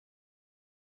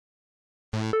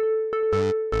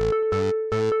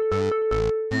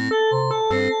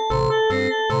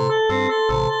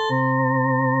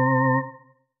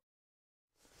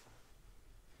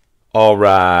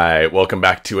Alright, welcome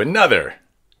back to another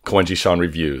Koenji Shawn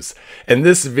Reviews. And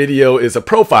this video is a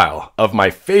profile of my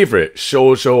favorite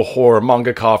shoujo horror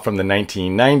mangaka from the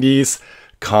 1990s,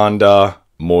 Kanda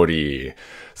Mori.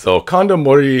 So Kanda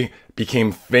Mori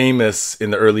became famous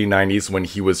in the early 90s when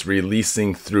he was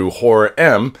releasing through Horror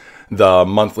M, the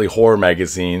monthly horror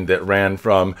magazine that ran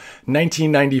from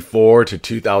 1994 to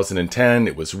 2010.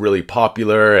 It was really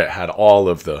popular. It had all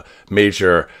of the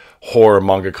major horror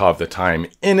mangaka of the time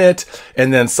in it,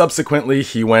 and then subsequently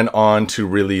he went on to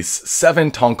release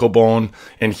 7 tankobon,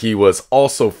 and he was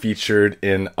also featured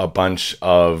in a bunch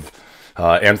of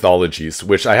anthologies,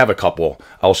 which I have a couple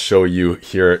I'll show you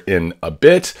here in a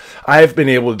bit. I've been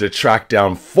able to track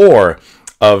down 4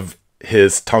 of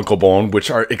his tankobon,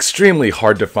 which are extremely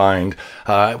hard to find.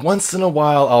 Once in a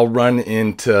while I'll run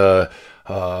into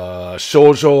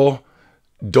Shoujo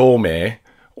Dome,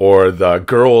 or the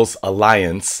Girls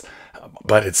Alliance,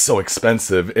 but it's so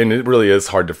expensive and it really is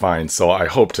hard to find, so I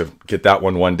hope to get that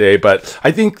one day. But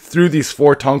I think through these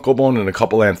 4 tankobon and a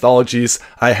couple anthologies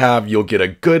you'll get a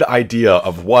good idea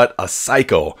of what a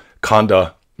psycho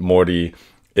Kanda Mori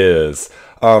is.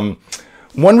 One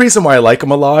reason why I like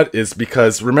him a lot is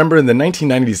because, remember, in the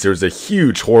 1990s there was a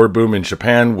huge horror boom in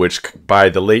Japan, which by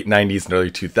the late 90s and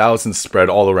early 2000s spread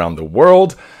all around the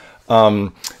world.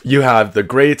 You have the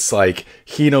greats like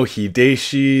Hino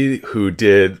Hideshi, who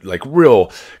did like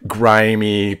real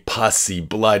grimy, pussy,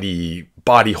 bloody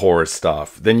body horror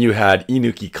stuff. Then you had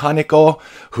Inuki Kaneko,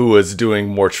 who was doing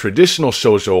more traditional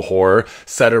shoujo horror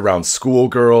set around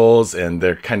schoolgirls and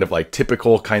their kind of like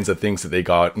typical kinds of things that they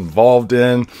got involved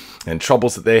in and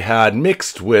troubles that they had,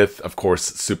 mixed with, of course,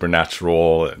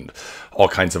 supernatural and all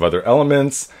kinds of other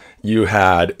elements. You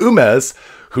had Umez,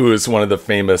 who is one of the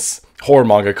famous horror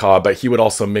mangaka, but he would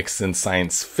also mix in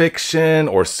science fiction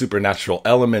or supernatural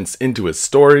elements into his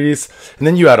stories. And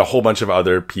then you had a whole bunch of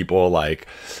other people like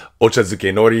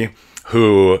Ochazuke Nori,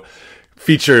 who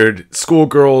featured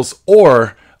schoolgirls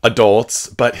or adults,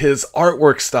 but his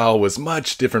artwork style was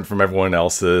much different from everyone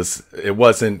else's. It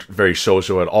wasn't very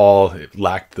shoujo at all. It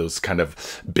lacked those kind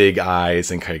of big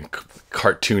eyes and kind of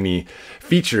cartoony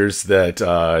features that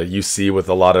you see with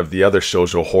a lot of the other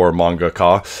shoujo horror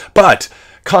mangaka. But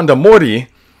Kanda Mori,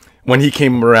 when he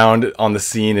came around on the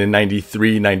scene in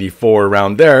 93, 94,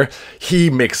 around there,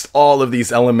 he mixed all of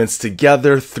these elements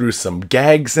together, threw some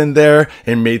gags in there,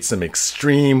 and made some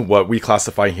extreme, what we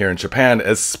classify here in Japan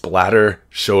as splatter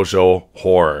shoujo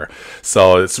horror.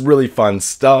 So it's really fun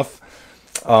stuff.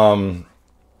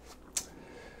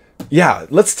 Yeah,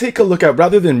 let's take a look at,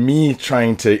 rather than me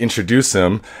trying to introduce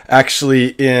him,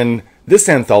 actually in this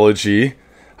anthology,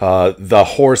 the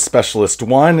Horror Specialist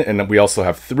 1, and we also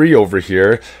have 3 over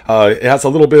here, it has a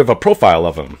little bit of a profile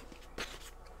of him.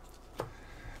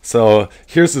 So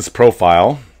here's his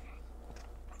profile.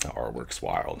 The artwork's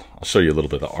wild. I'll show you a little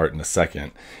bit of the art in a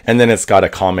second. And then it's got a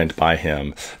comment by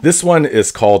him. This one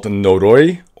is called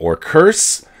Noroi, or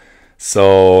Curse.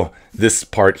 So this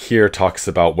part here talks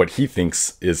about what he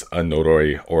thinks is a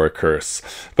noroi, or a curse.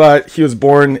 But he was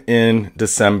born in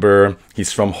December.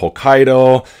 He's from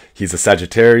Hokkaido. He's a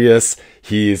Sagittarius.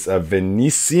 He's a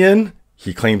Venusian.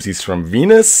 He claims he's from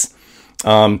Venus.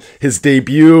 His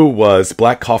debut was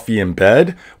Black Coffee in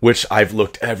Bed, which I've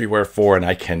looked everywhere for and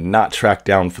I cannot track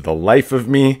down for the life of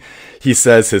me. He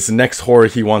says his next horror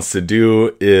he wants to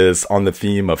do is on the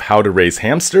theme of how to raise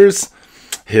hamsters.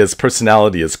 His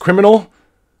personality is criminal.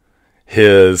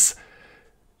 His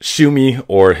shumi,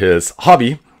 or his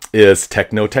hobby, is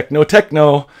techno,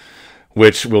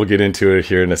 which we'll get into it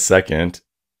here in a second.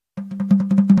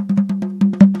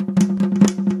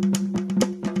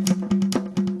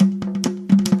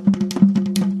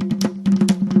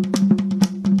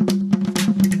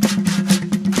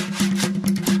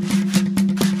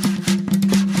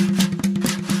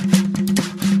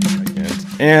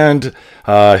 And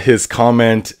his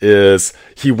comment is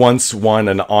he once won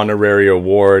an honorary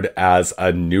award as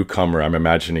a newcomer. I'm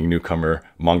imagining newcomer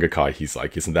mangaka. He's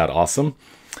like, isn't that awesome?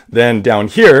 Then down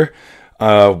here,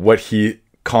 what he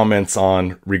comments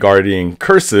on regarding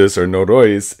curses or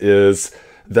norois is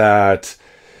that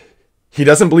he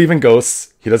doesn't believe in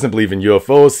ghosts. He doesn't believe in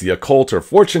UFOs, the occult, or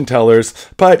fortune tellers,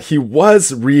 but he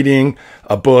was reading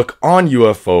a book on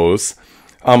UFOs.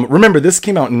 Remember, this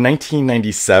came out in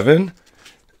 1997.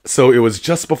 So it was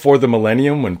just before the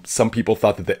millennium, when some people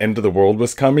thought that the end of the world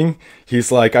was coming.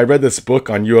 He's like, I read this book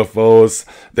on UFOs.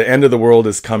 The end of the world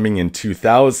is coming in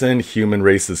 2000. Human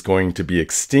race is going to be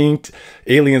extinct.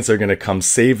 Aliens are going to come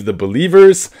save the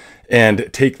believers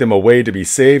and take them away to be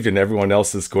saved, and everyone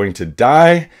else is going to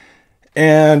die.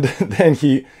 And then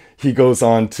he goes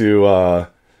on to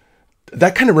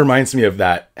that kind of reminds me of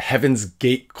that Heaven's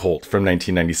Gate cult from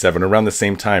 1997, around the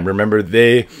same time. Remember,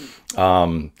 they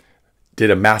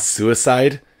did a mass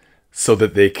suicide so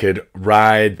that they could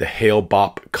ride the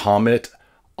Hale-Bopp comet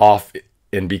off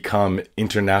and become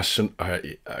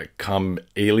become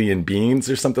alien beings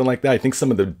or something like that. I think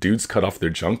some of the dudes cut off their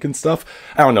junk and stuff.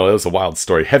 I don't know. It was a wild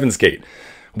story. Heaven's Gate.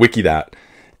 Wiki that.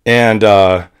 And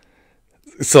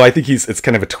so I think it's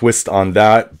kind of a twist on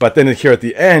that. But then here at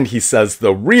the end, he says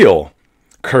the real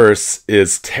curse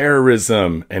is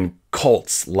terrorism and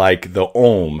cults like the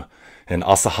Om and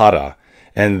Asahara.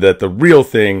 And that the real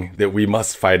thing that we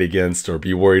must fight against or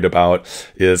be worried about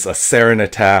is a sarin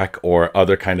attack or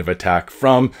other kind of attack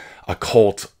from a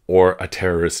cult or a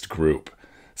terrorist group.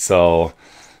 So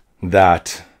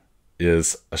that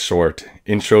is a short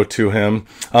intro to him.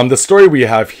 The story we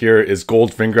have here is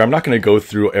Goldfinger. I'm not going to go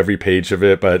through every page of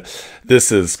it, but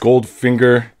this is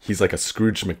Goldfinger. He's like a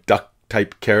Scrooge McDuck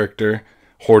type character,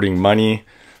 hoarding money.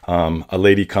 A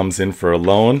lady comes in for a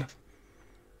loan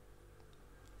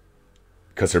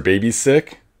because her baby's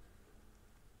sick.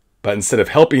 But instead of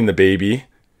helping the baby,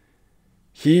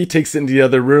 he takes it into the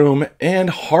other room and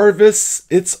harvests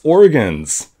its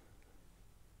organs.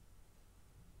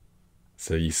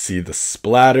 So you see the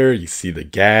splatter, you see the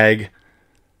gag.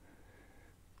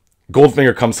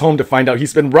 Goldfinger comes home to find out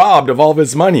he's been robbed of all of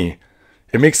his money.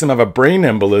 It makes him have a brain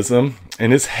embolism,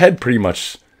 and his head pretty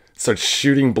much starts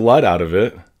shooting blood out of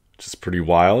it, which is pretty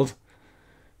wild.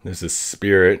 There's this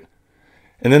spirit.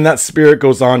 And then that spirit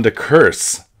goes on to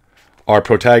curse our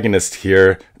protagonist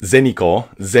here,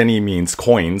 Zeniko. Zeni means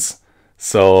coins.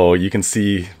 So you can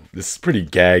see this is pretty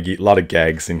gaggy, a lot of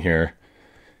gags in here.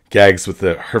 Gags with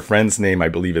her friend's name, I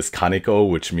believe, is Kaneko,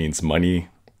 which means money.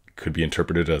 Could be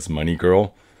interpreted as money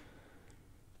girl.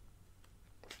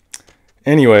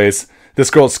 Anyways, this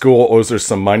girl at school owes her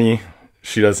some money.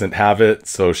 She doesn't have it,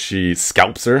 so she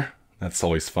scalps her. That's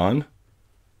always fun.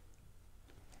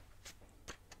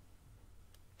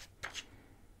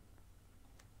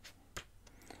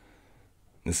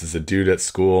 This is a dude at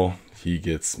school. He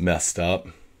gets messed up.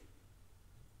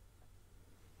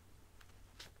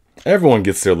 Everyone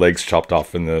gets their legs chopped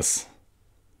off in this.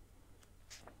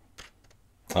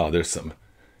 Oh, there's some.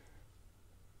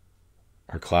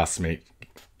 Her classmate,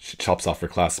 she chops off her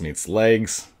classmate's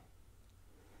legs.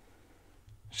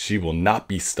 She will not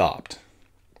be stopped.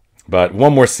 But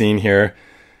one more scene here.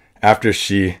 After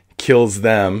she kills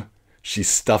them, she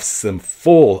stuffs them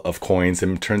full of coins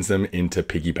and turns them into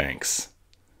piggy banks.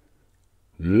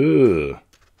 Ugh.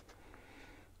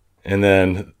 And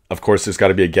then, of course, there's got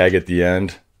to be a gag at the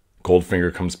end.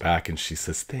 Goldfinger comes back and she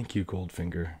says, "Thank you,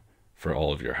 Goldfinger, for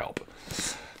all of your help."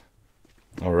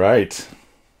 All right.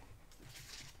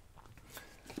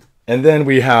 And then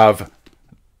we have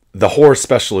the Horror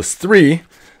Specialist 3.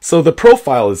 So the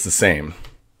profile is the same.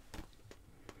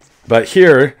 But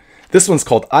here, this one's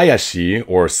called Ayashi,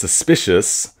 or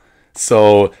suspicious.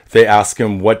 So they ask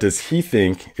him, what does he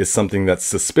think is something that's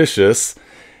suspicious?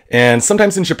 And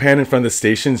sometimes in Japan, in front of the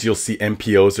stations, you'll see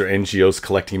NPOs or NGOs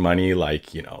collecting money,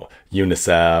 like, you know,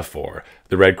 UNICEF or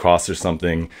the Red Cross or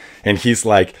something. And he's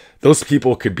like, those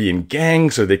people could be in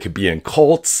gangs or they could be in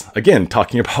cults. Again,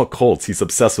 talking about cults. He's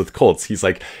obsessed with cults. He's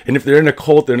like, and if they're in a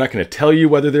cult, they're not going to tell you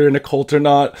whether they're in a cult or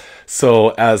not.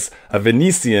 So as a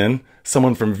Venetian,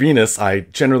 someone from Venus, I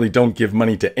generally don't give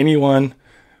money to anyone,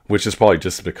 which is probably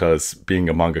just because being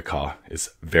a mangaka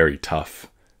is very tough.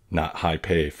 Not high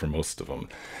pay for most of them.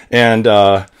 And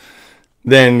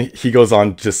then he goes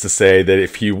on just to say that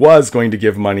if he was going to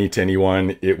give money to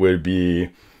anyone, it would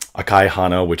be Akai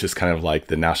Hana, which is kind of like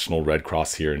the National Red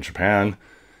Cross here in Japan.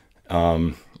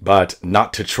 But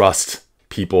not to trust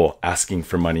people asking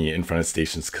for money in front of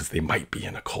stations because they might be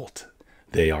in a cult.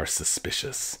 They are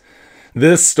suspicious.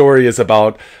 This story is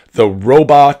about the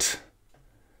robot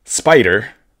spider.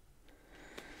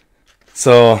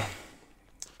 So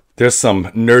there's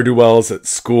some ne'er-do-wells at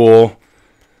school.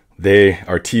 They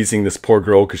are teasing this poor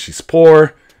girl because she's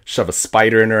poor. Shove a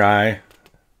spider in her eye.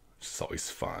 It's always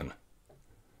fun.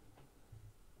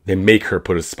 They make her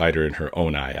put a spider in her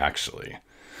own eye, actually.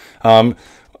 We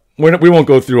won't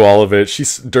go through all of it.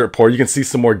 She's dirt poor. You can see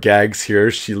some more gags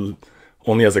here. She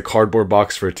only has a cardboard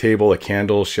box for a table, a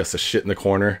candle. She has to shit in the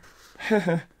corner.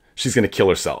 She's going to kill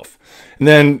herself. And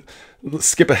then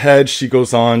skip ahead, she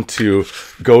goes on to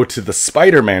go to the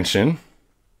spider mansion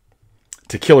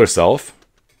to kill herself.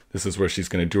 This is where she's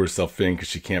going to do herself in because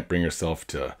she can't bring herself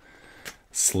to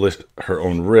slit her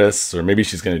own wrists, or maybe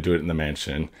she's going to do it in the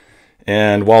mansion.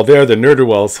 And while there, the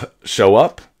ne'er-do-wells show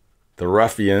up, the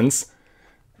ruffians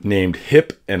named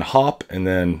Hip and Hop, and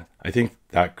then I think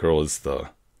that girl is the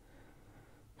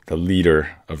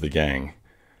leader of the gang.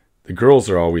 The girls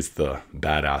are always the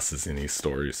badasses in these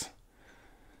stories.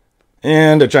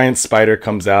 And a giant spider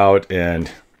comes out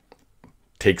and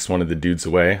takes one of the dudes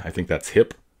away. I think that's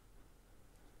Hip.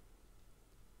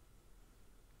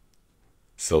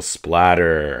 So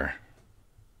Splatter.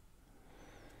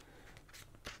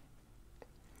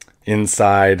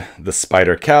 Inside the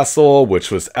spider castle, which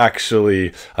was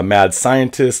actually a mad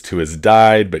scientist who has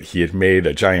died, but he had made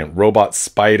a giant robot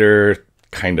spider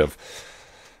kind of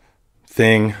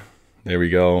thing. There we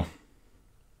go.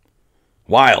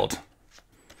 Wild.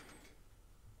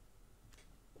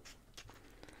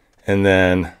 And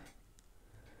then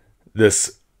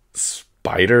this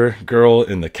spider girl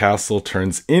in the castle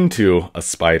turns into a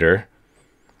spider,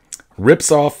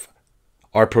 rips off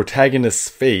our protagonist's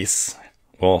face.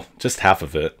 Well, just half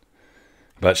of it.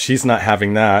 But she's not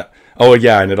having that. Oh,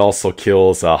 yeah, and it also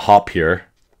kills Hop here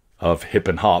of Hip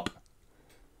and Hop.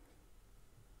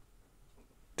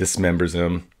 Dismembers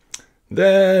him.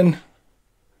 Then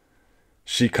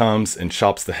she comes and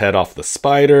chops the head off the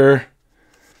spider.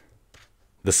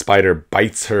 The spider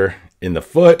bites her in the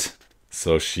foot,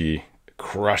 so she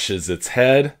crushes its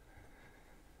head.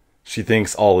 She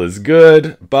thinks all is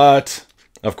good, but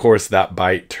of course that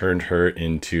bite turned her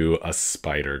into a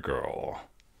spider girl.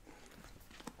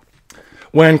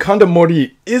 When Kanda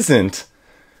Mori isn't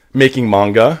making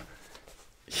manga,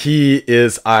 he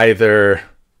is either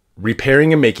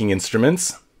repairing and making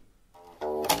instruments,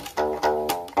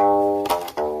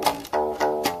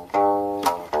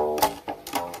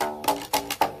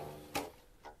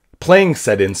 playing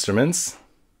said instruments,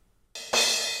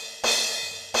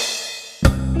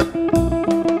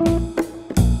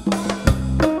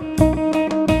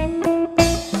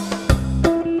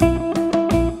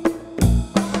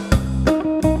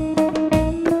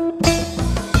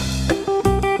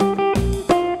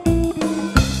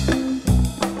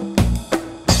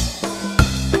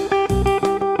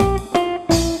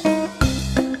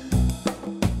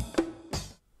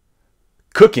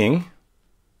 cooking,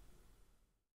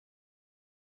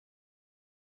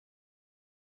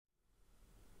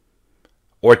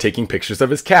 or taking pictures of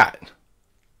his cat.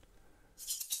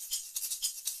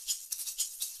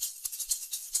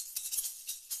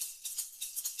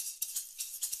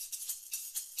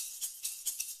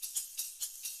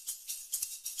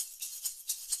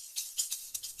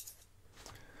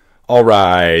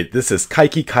 Alright, this is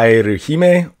Kaiki Kaeru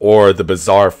Hime, or The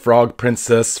Bizarre Frog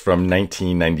Princess from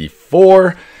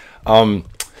 1994.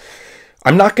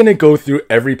 I'm not going to go through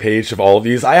every page of all of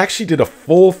these. I actually did a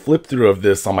full flip through of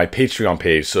this on my Patreon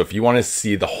page. So if you want to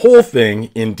see the whole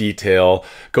thing in detail,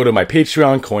 go to my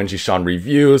Patreon, Koenji Shawn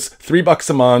Reviews, $3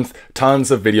 a month, tons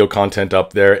of video content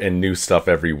up there and new stuff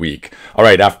every week. All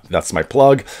right, that's my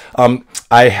plug.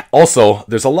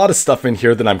 There's a lot of stuff in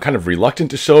here that I'm kind of reluctant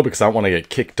to show because I don't want to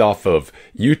get kicked off of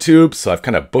YouTube. So I've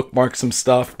kind of bookmarked some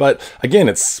stuff. But again,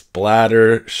 it's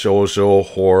Splatter Shojo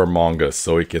horror manga,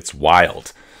 so it gets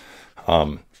wild.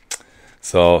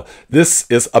 So this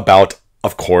is about,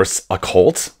 of course, a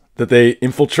cult that they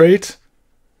infiltrate.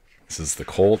 This is the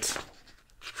cult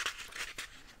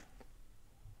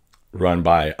run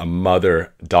by a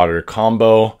mother-daughter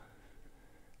combo,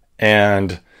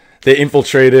 and they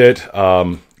infiltrated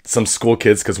some school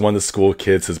kids because one of the school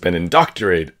kids has been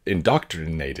indoctrinated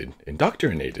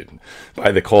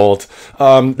by the cult.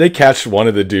 They catch one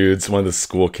of the dudes, one of the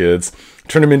school kids,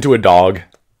 turn him into a dog,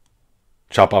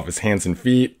 chop off his hands and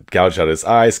feet, gouge out his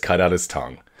eyes, cut out his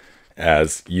tongue.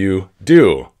 As you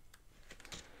do.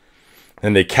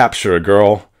 And they capture a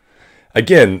girl.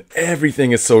 Again,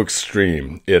 everything is so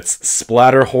extreme. It's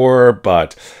splatter horror,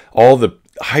 but all the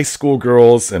high school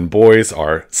girls and boys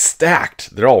are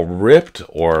stacked. They're all ripped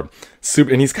or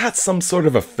super. And he's got some sort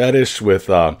of a fetish with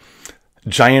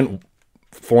giant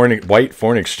white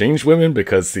foreign exchange women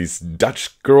because these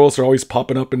Dutch girls are always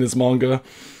popping up in his manga.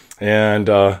 And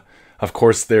of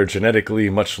course, they're genetically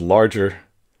much larger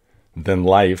than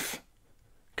life,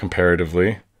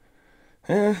 comparatively.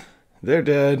 They're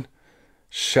dead.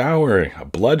 Showering, a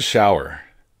blood shower.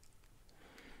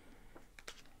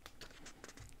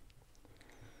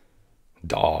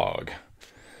 Dog.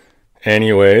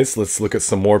 Anyways, let's look at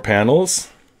some more panels.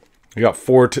 We got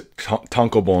 4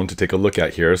 tankobon to take a look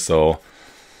at here. So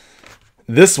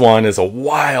this one is a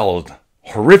wild,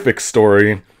 horrific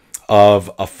story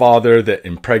of a father that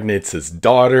impregnates his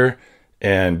daughter,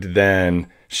 and then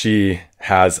she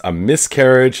has a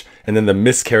miscarriage, and then the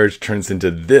miscarriage turns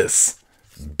into this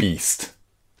beast,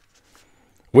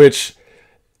 which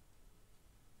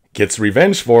gets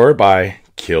revenge for her by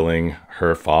killing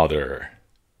her father.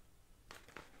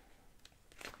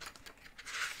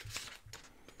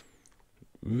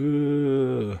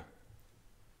 Ooh.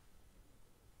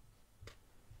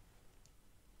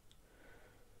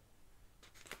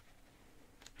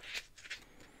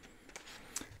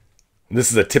 This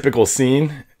is a typical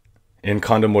scene in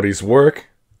Kanda Mori's work.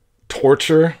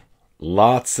 Torture.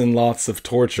 Lots and lots of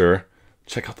torture.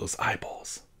 Check out those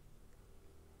eyeballs.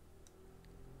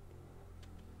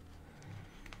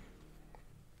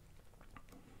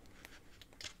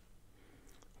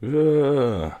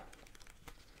 Ugh.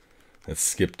 Let's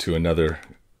skip to another.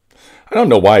 I don't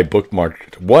know why I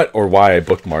bookmarked why I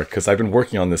bookmarked, because I've been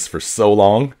working on this for so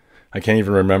long. I can't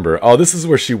even remember. Oh, this is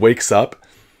where she wakes up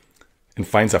and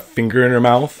finds a finger in her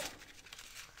mouth.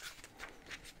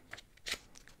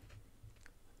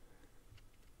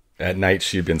 At night,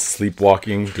 she had been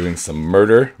sleepwalking, doing some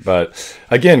murder. But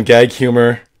again, gag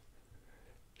humor.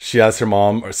 She has her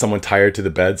mom or someone tie her to the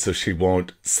bed so she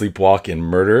won't sleepwalk and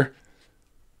murder.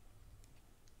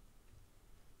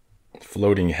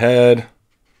 Floating head.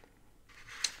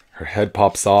 Her head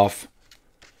pops off.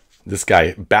 This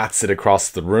guy bats it across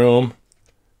the room.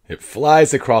 It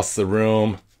flies across the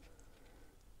room.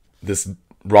 This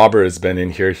robber has been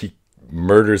in here. He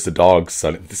murders the dog.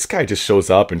 So this guy just shows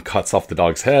up and cuts off the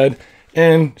dog's head.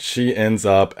 And she ends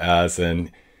up as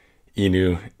an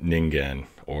inu ningen,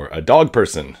 or a dog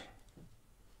person.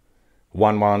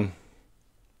 Wan.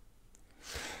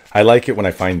 I like it when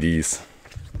I find these.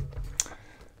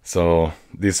 So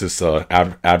this is an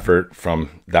advert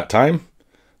from that time.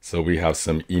 So we have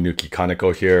some Inuki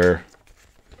Kaneko here.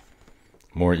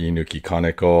 More Inuki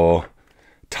Kaneko.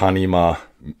 Tanima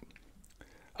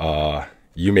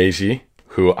Yumeji,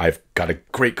 who I've got a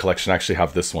great collection. I actually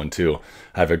have this one too.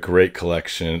 I have a great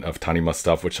collection of Tanima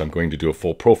stuff, which I'm going to do a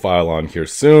full profile on here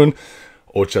soon.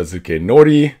 Ochazuke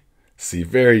Nori. See,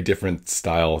 very different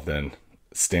style than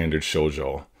standard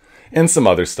shoujo. And some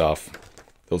other stuff.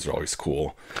 Those are always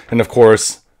cool. And of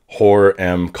course, Horror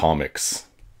M comics,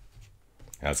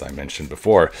 as I mentioned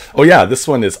before. Oh yeah, this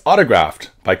one is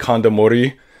autographed by Kanda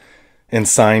Mori and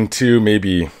signed to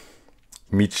maybe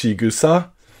Michigusa.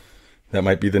 That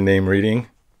might be the name reading.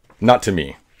 Not to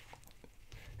me.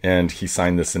 And he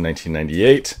signed this in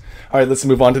 1998. All right, let's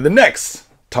move on to the next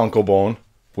tankobon,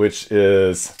 which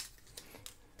is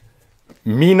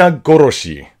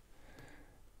Minagoroshi.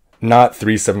 Not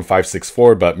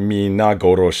 37564, but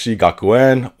Minagoroshi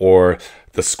Gakuen, or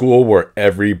the school where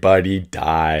everybody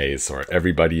dies, or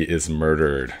everybody is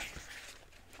murdered.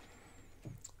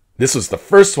 This was the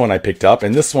first one I picked up,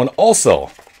 and this one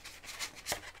also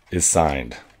is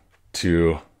signed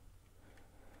to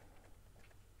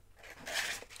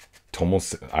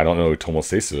I don't know who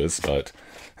Tomosesu is, but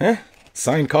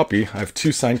signed copy. I have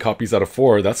 2 signed copies out of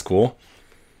 4. That's cool.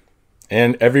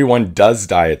 And everyone does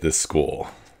die at this school.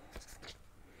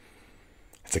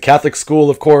 It's a Catholic school,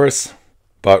 of course,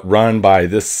 but run by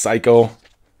this psycho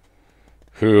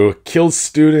who kills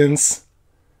students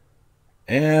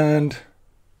and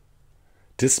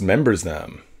dismembers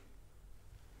them.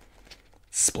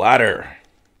 Splatter.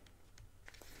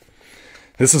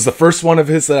 This is the first one of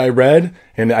his that I read,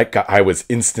 and I was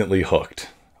instantly hooked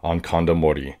on Kanda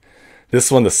Mori. This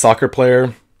one, the soccer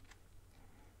player,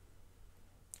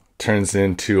 turns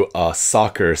into a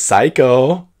soccer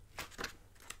psycho.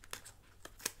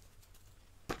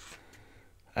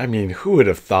 I mean, who would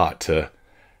have thought to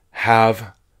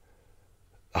have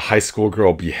a high school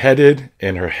girl beheaded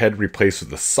and her head replaced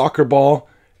with a soccer ball,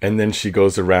 and then she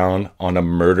goes around on a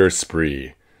murder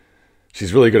spree.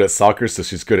 She's really good at soccer, so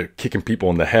she's good at kicking people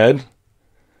in the head.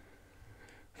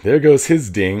 There goes his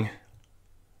ding.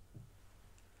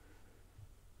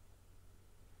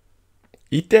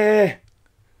 Ite!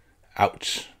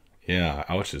 Ouch. Yeah,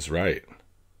 ouch is right.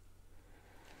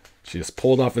 She just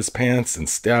pulled off his pants and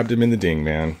stabbed him in the ding,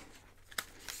 man.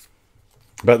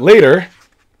 But later,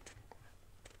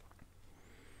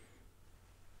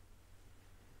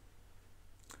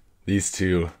 these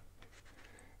two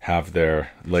have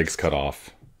their legs cut off.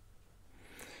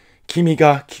 Kimi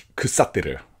ga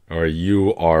kusatteru, or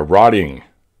you are rotting.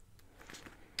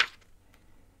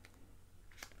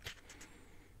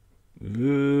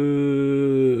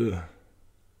 Ooh.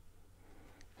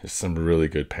 There's some really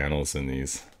good panels in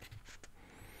these.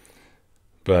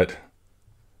 But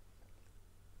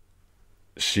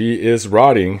she is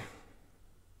rotting.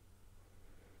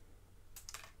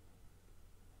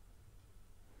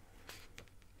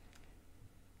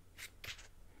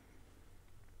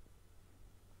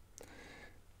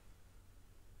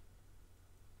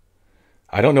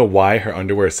 I don't know why her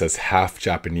underwear says half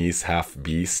Japanese, half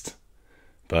beast,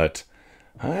 but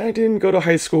I didn't go to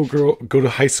high school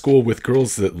with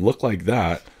girls that look like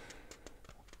that.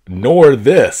 Nor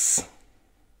this.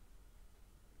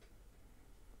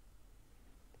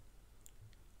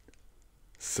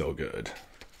 So good.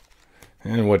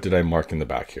 And what did I mark in the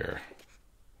back here?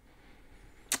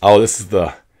 Oh, this is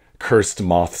the cursed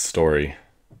moth story.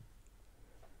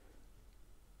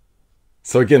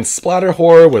 So again, splatter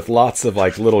horror with lots of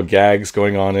like little gags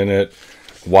going on in it.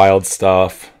 Wild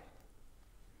stuff.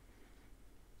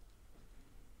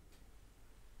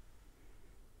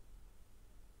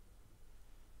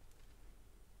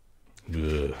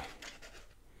 Ugh.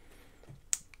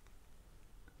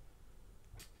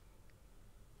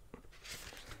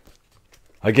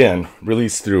 Again,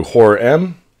 released through Horror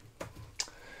M.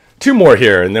 2 more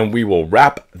here, and then we will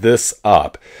wrap this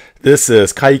up. This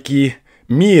is Kaiki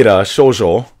Miira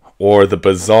Shoujo, or the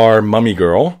Bizarre Mummy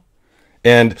Girl.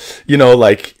 And, you know,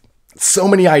 like, so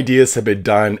many ideas have been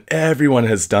done. Everyone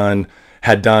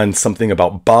had done something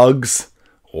about bugs,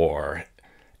 or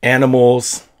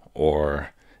animals, or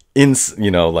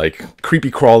like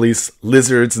creepy crawlies,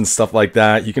 lizards and stuff like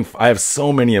that. I have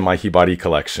so many in my Hibari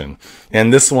collection.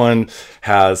 And this one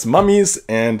has mummies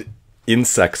and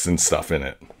insects and stuff in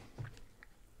it.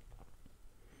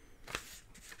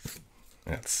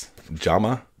 That's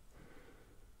Jama.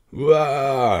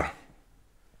 Wah!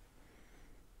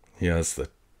 He has the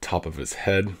top of his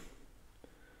head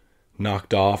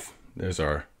knocked off. There's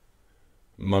our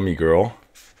mummy girl.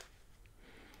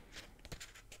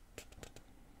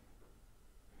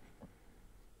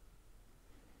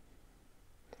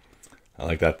 I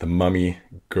like that the mummy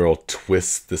girl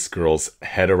twists this girl's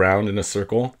head around in a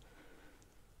circle.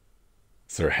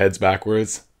 So her head's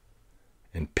backwards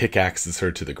and pickaxes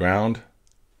her to the ground.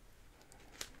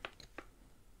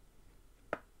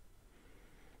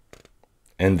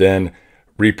 And then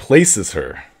replaces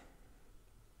her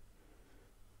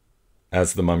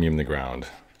as the mummy in the ground.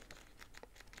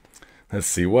 Let's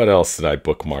see, what else did I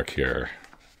bookmark here?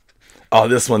 Oh,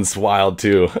 this one's wild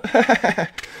too.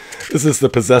 This is the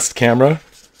possessed camera.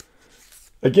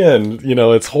 Again, you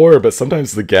know, it's horror, but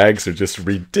sometimes the gags are just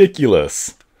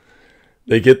ridiculous.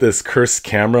 They get this cursed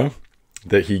camera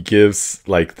that he gives,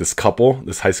 like, this couple,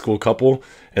 this high school couple,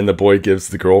 and the boy gives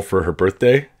the girl for her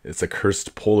birthday. It's a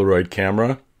cursed Polaroid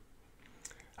camera.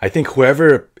 I think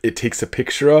whoever it takes a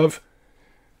picture of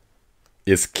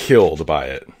is killed by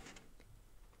it.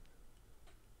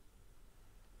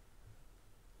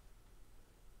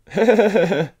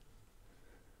 A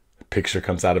picture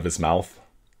comes out of his mouth.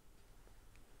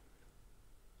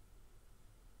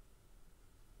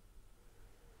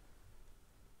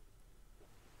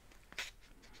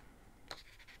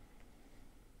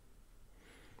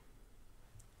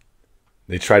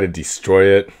 They try to destroy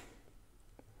it,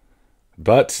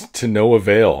 but to no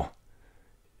avail.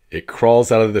 It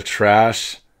crawls out of the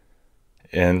trash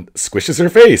and squishes her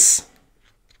face.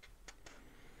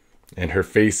 And her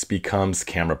face becomes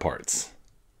camera parts.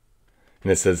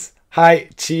 And it says, "Hi,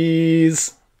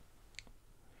 cheese."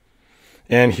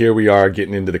 And here we are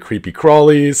getting into the creepy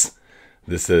crawlies.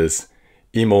 This is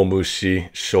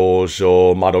Imomushi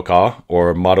Shoujo Madoka,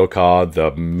 or Madoka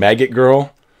the Maggot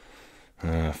Girl.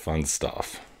 Fun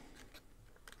stuff.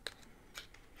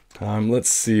 Let's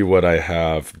see what I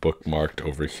have bookmarked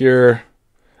over here.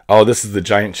 Oh, this is the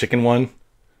giant chicken one.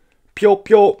 Pyo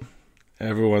pyo.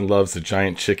 Everyone loves a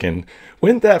giant chicken.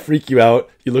 Wouldn't that freak you out?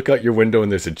 You look out your window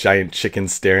and there's a giant chicken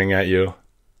staring at you.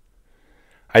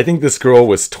 I think this girl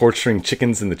was torturing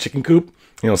chickens in the chicken coop.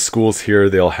 You know, schools here,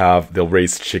 they'll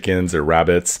raise chickens or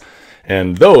rabbits,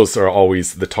 and those are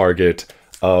always the target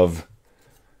of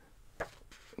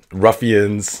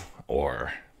ruffians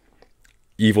or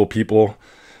evil people.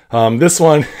 This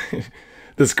one,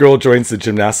 this girl joins the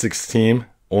gymnastics team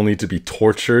only to be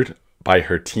tortured by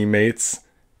her teammates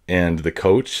and the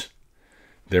coach.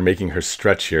 They're making her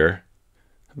stretch here,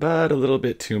 but a little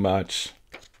bit too much.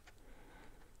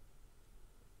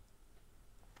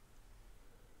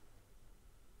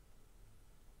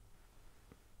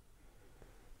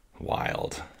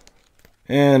 Wild.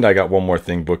 And I got one more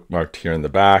thing bookmarked here in the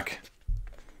back.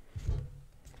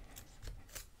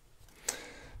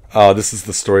 This is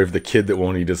the story of the kid that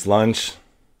won't eat his lunch.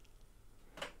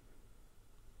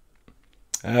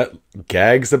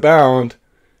 Gags abound.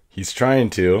 He's trying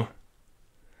to,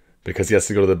 because he has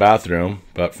to go to the bathroom,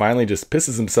 but finally just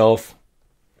pisses himself,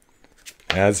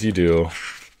 as you do,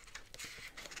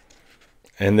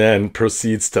 and then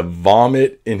proceeds to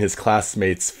vomit in his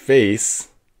classmate's face.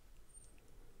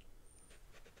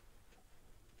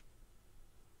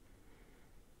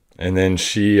 And then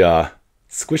she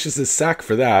squishes his sack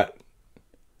for that.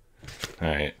 All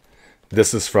right.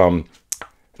 This is from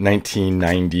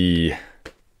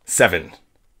 1997.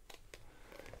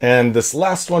 And this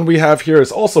last one we have here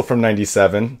is also from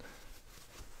 97.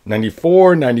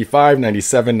 94, 95,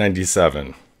 97,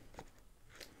 97.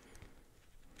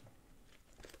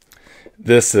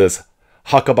 This is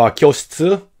Hakaba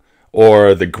Kyoshitsu,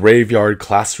 or the graveyard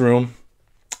classroom,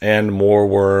 and more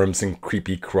worms and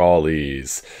creepy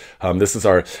crawlies. This is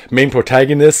our main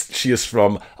protagonist. She is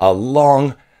from a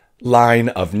long line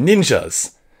of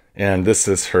ninjas, and this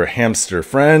is her hamster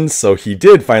friend. So he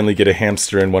did finally get a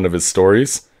hamster in one of his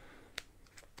stories.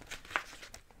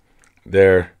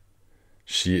 There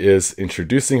she is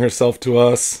introducing herself to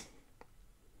us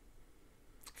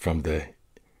from the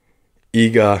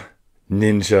Iga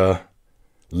ninja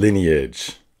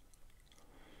lineage.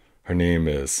 Her name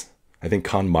is, I think,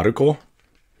 Maruko,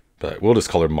 but we'll just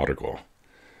call her Maruko.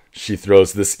 She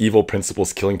throws, this evil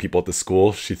principal's killing people at the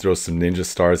school. She throws some ninja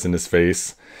stars in his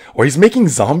face. Or he's making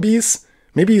zombies?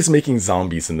 Maybe he's making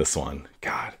zombies in this one.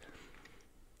 God.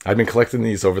 I've been collecting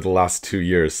these over the last 2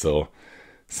 years, so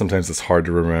sometimes it's hard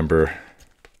to remember.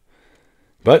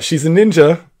 But she's a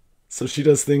ninja, so she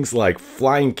does things like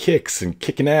flying kicks and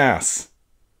kicking ass.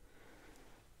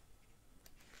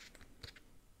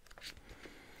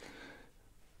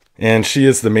 And she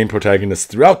is the main protagonist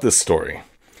throughout this story.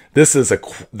 This is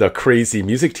the crazy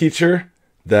music teacher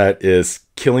that is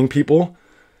killing people.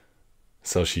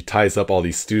 So she ties up all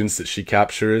these students that she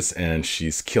captures, and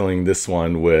she's killing this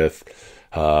one with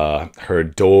her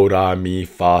do, ra, mi,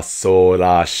 fa, sol,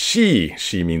 la, shi.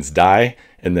 She means die,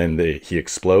 and then he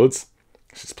explodes.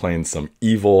 She's playing some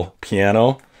evil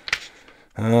piano.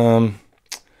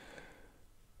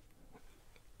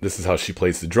 This is how she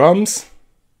plays the drums.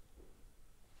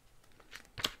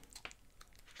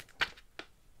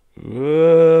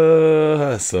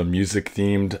 Some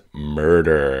music-themed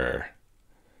murder.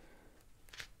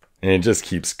 And it just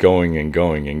keeps going and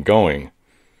going and going.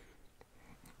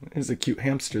 There's a cute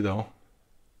hamster, though.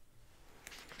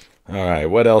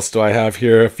 Alright, what else do I have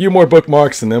here? A few more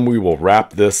bookmarks, and then we will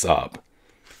wrap this up.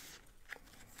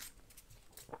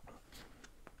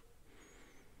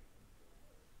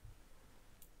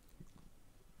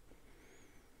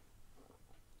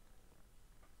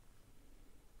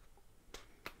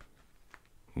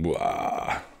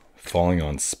 Wow. Falling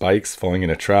on spikes, falling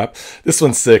in a trap. This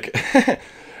one's sick.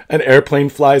 An airplane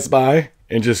flies by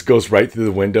and just goes right through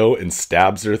the window and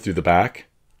stabs her through the back.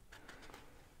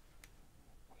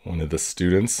 One of the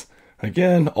students.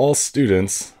 Again, all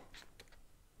students.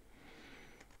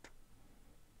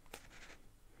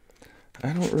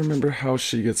 I don't remember how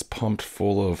she gets pumped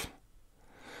full of...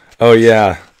 Oh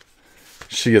yeah.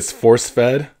 She gets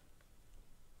force-fed.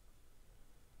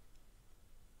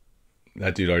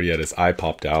 That dude already had his eye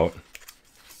popped out.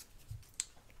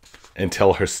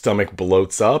 Until her stomach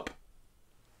bloats up.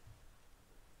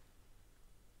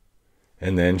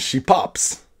 And then she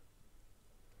pops.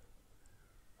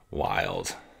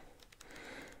 Wild.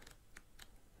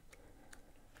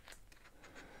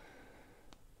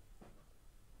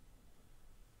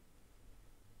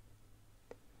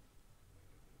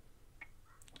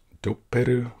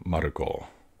 Dopperu Maruko.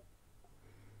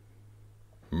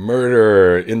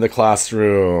 Murder in the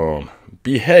classroom.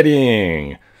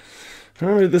 Beheading.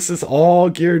 Remember, this is all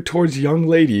geared towards young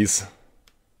ladies.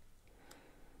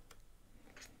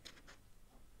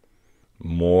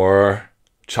 More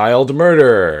child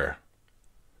murder.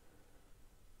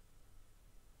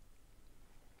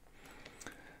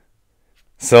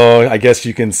 So I guess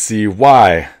you can see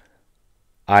why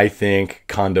I think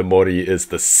Kanda Mori is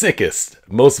the sickest,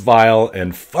 most vile,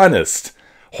 and funnest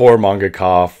horror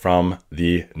mangaka from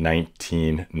the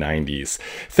 1990s.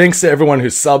 Thanks to everyone who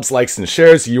subs, likes, and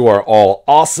shares. You are all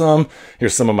awesome. You're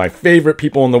some of my favorite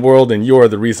people in the world, and you are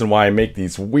the reason why I make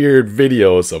these weird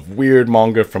videos of weird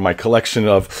manga from my collection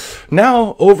of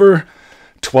now over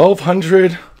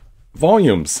 1,200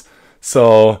 volumes.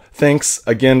 So thanks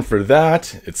again for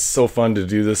that. It's so fun to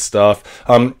do this stuff.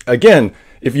 Again,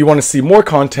 if you want to see more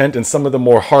content and some of the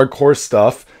more hardcore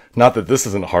stuff, not that this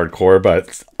isn't hardcore,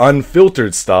 but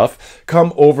unfiltered stuff,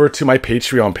 come over to my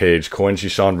Patreon page,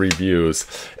 Koenji Shawn Reviews.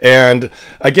 And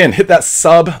again, hit that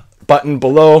sub button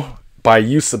below. By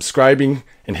you subscribing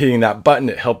and hitting that button,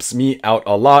 it helps me out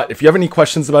a lot. If you have any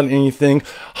questions about anything,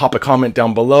 hop a comment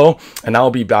down below, and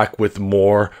I'll be back with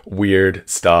more weird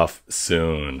stuff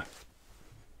soon.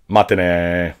 Mate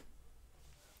ne.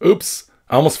 Oops.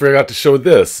 I almost forgot to show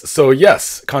this. So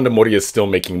yes, Kanda Mori is still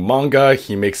making manga.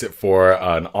 He makes it for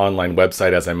an online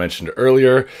website, as I mentioned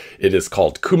earlier. It is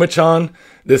called Kuma-chan.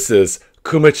 This is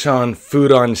Kuma-chan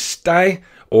Furan Shitai,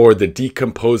 or the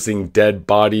decomposing dead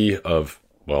body of,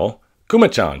 well,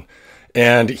 Kuma-chan.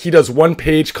 And he does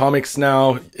one-page comics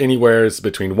now, anywheres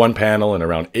between 1 panel and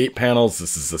around 8 panels.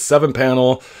 This is the 7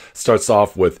 panel. Starts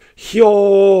off with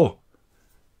Hyo.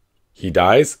 He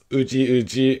dies. Uji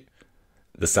uji.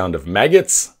 The sound of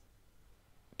maggots,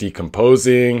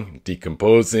 decomposing,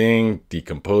 decomposing,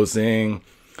 decomposing.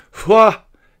 Hua,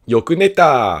 Yoku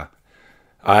neta.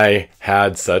 I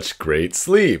had such great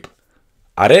sleep.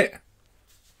 Are?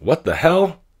 What the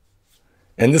hell?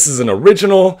 And this is an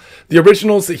original. The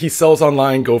originals that he sells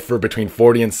online go for between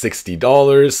 $40 and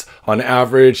 $60 on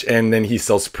average, and then he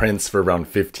sells prints for around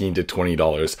 $15 to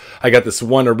 $20. I got this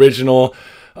one original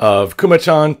of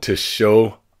Kuma-chan to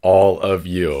show all of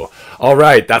you. All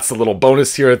right, that's a little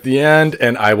bonus here at the end,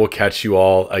 and I will catch you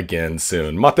all again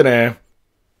soon. Mata ne!